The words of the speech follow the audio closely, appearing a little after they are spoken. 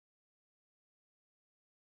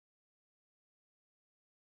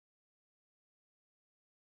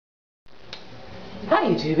Hi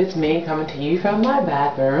YouTube, it's me coming to you from my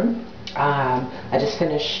bathroom. I just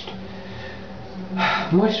finished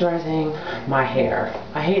moisturizing my hair.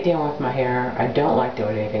 I hate dealing with my hair. I don't like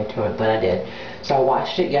doing anything to it, but I did. So I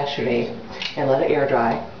washed it yesterday and let it air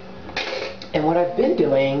dry. And what I've been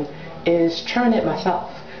doing is trimming it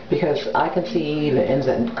myself because I can see the ends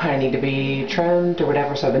that kind of need to be trimmed or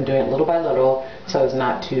whatever, so I've been doing it little by little so as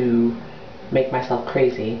not to make myself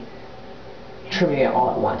crazy trimming it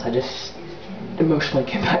all at once. I just emotionally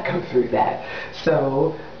cannot go through that.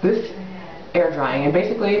 So this air drying, and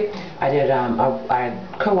basically I did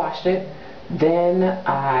I co-washed it, then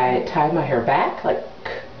I tied my hair back like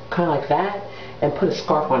kind of like that and put a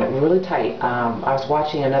scarf on it really tight. I was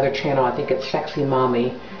watching another channel, I think it's Sexy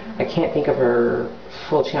Mommy. I can't think of her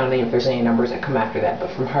full channel name if there's any numbers that come after that,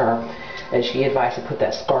 but from her, and she advised to put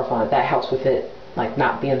that scarf on it. That helps with it like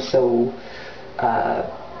not being so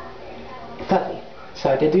fuzzy. So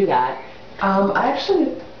I did do that. I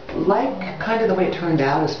actually like kind of the way it turned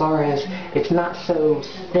out as far as it's not so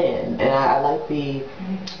thin, and I like the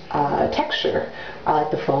texture. I like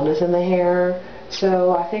the fullness in the hair,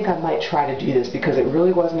 so I think I might try to do this because it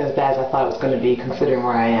really wasn't as bad as I thought it was going to be considering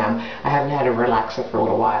where I am. I haven't had a relaxer for a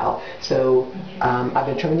little while, so I've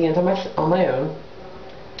been trimming the ends on my own.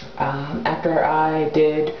 After I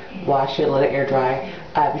did wash it, let it air dry.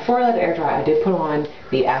 Before I let it air dry, I did put on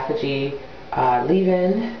the Apogee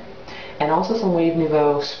leave-in and also some Wave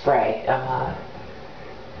Nouveau spray.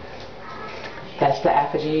 That's the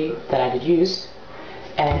Apogee that I did use,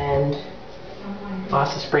 and I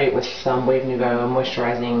also sprayed it with some Wave Nouveau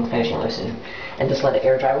moisturizing finishing lotion and just let it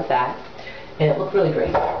air dry with that, and it looked really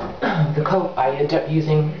great. I ended up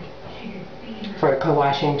using for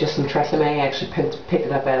co-washing just some Tresemme. I actually picked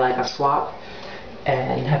it up at like a swap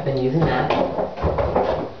and have been using that.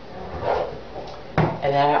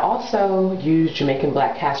 And then I also use Jamaican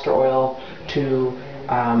black castor oil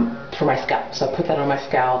for my scalp. So I put that on my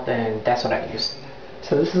scalp and that's what I use.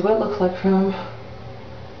 So this is what it looks like from,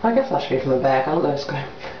 I guess I'll show you from the back. I don't know if it's going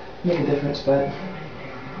to make a difference, but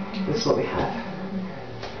this is what we have.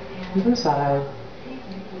 From the side.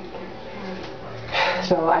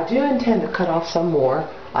 So I do intend to cut off some more.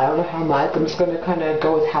 I don't know how much. I'm just going to kind of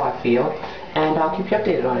go with how I feel, and I'll keep you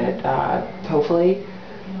updated on it. Hopefully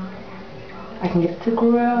I can get it to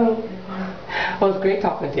grow. Well, it's great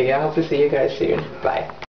talking to you. I hope to see you guys soon. Bye.